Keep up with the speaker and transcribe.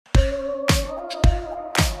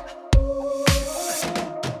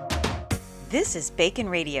This is Bacon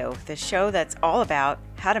Radio, the show that's all about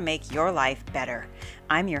how to make your life better.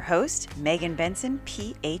 I'm your host, Megan Benson,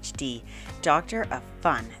 PhD, Doctor of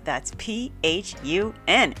Fun. That's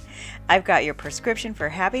P-H-U-N. I've got your prescription for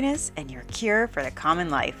happiness and your cure for the common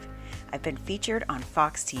life. I've been featured on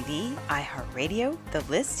Fox TV, iHeartRadio, The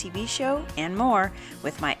List TV show, and more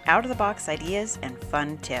with my out-of-the-box ideas and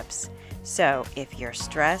fun tips. So if you're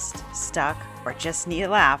stressed, stuck, or just need a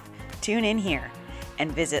laugh, tune in here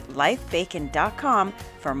and visit lifebacon.com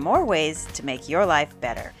for more ways to make your life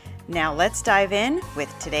better. Now let's dive in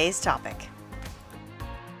with today's topic.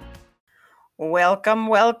 Welcome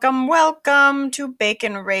to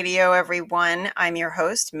Bacon Radio, everyone. I'm your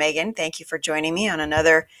host, Megan. Thank you for joining me on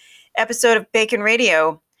another episode of Bacon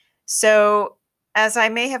Radio. So, as I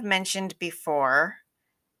may have mentioned before,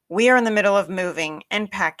 we are in the middle of moving and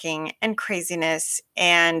packing and craziness.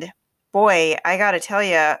 And boy, I got to tell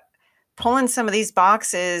you, pulling some of these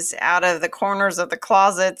boxes out of the corners of the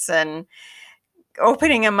closets and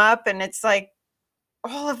opening them up, and it's like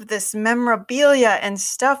all of this memorabilia and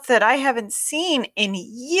stuff that I haven't seen in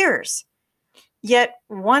years. Yet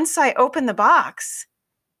once I open the box,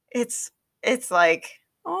 it's like,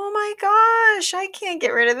 oh my gosh, I can't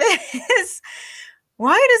get rid of this.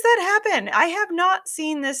 Why does that happen? I have not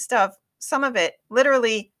seen this stuff, some of it,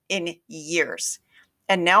 literally in years.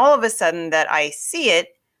 And now all of a sudden that I see it,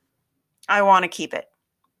 I want to keep it.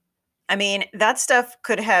 I mean, that stuff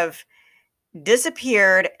could have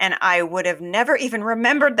disappeared and I would have never even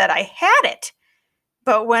remembered that I had it.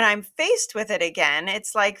 But when I'm faced with it again,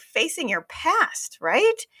 it's like facing your past,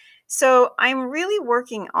 right? So I'm really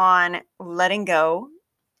working on letting go.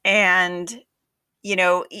 And, you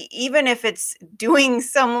know, even if it's doing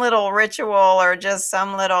some little ritual or just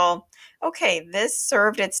some little, okay, this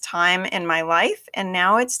served its time in my life and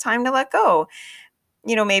now it's time to let go.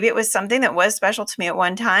 You know, maybe it was something that was special to me at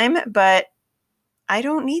one time, but I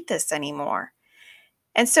don't need this anymore.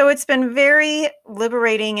 And so it's been very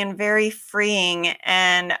liberating and very freeing.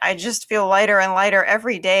 And I just feel lighter and lighter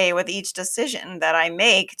every day with each decision that I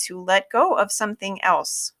make to let go of something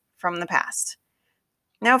else from the past.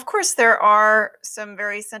 Now, of course, there are some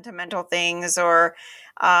very sentimental things or,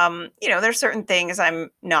 there's certain things I'm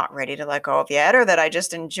not ready to let go of yet or that I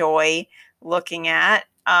just enjoy looking at.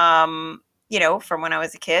 From when I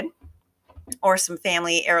was a kid, or some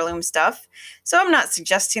family heirloom stuff. So I'm not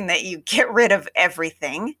suggesting that you get rid of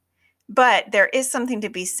everything, but there is something to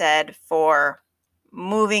be said for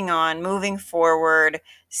moving on, moving forward,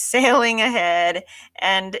 sailing ahead,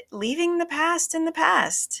 and leaving the past in the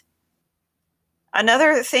past.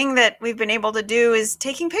 Another thing that we've been able to do is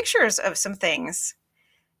taking pictures of some things.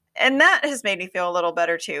 And that has made me feel a little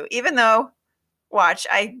better too, even though, watch,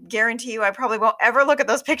 I guarantee you I probably won't ever look at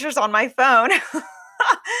those pictures on my phone.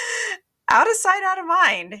 Out of sight, out of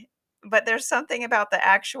mind. But there's something about the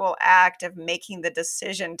actual act of making the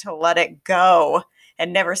decision to let it go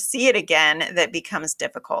and never see it again that becomes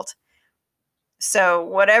difficult. So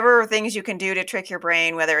whatever things you can do to trick your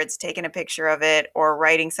brain, whether it's taking a picture of it or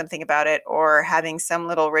writing something about it or having some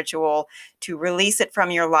little ritual to release it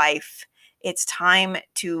from your life, it's time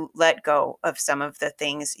to let go of some of the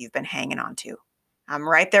things you've been hanging on to. I'm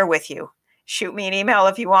right there with you. Shoot me an email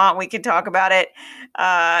if you want. We can talk about it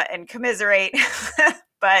and commiserate.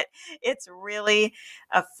 But it's really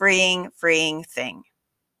a freeing thing.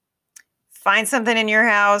 Find something in your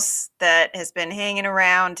house that has been hanging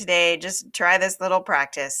around today. Just try this little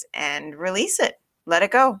practice and release it. Let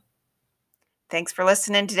it go. Thanks for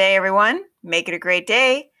listening today, everyone. Make it a great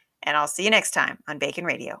day, and I'll see you next time on Bacon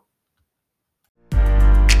Radio.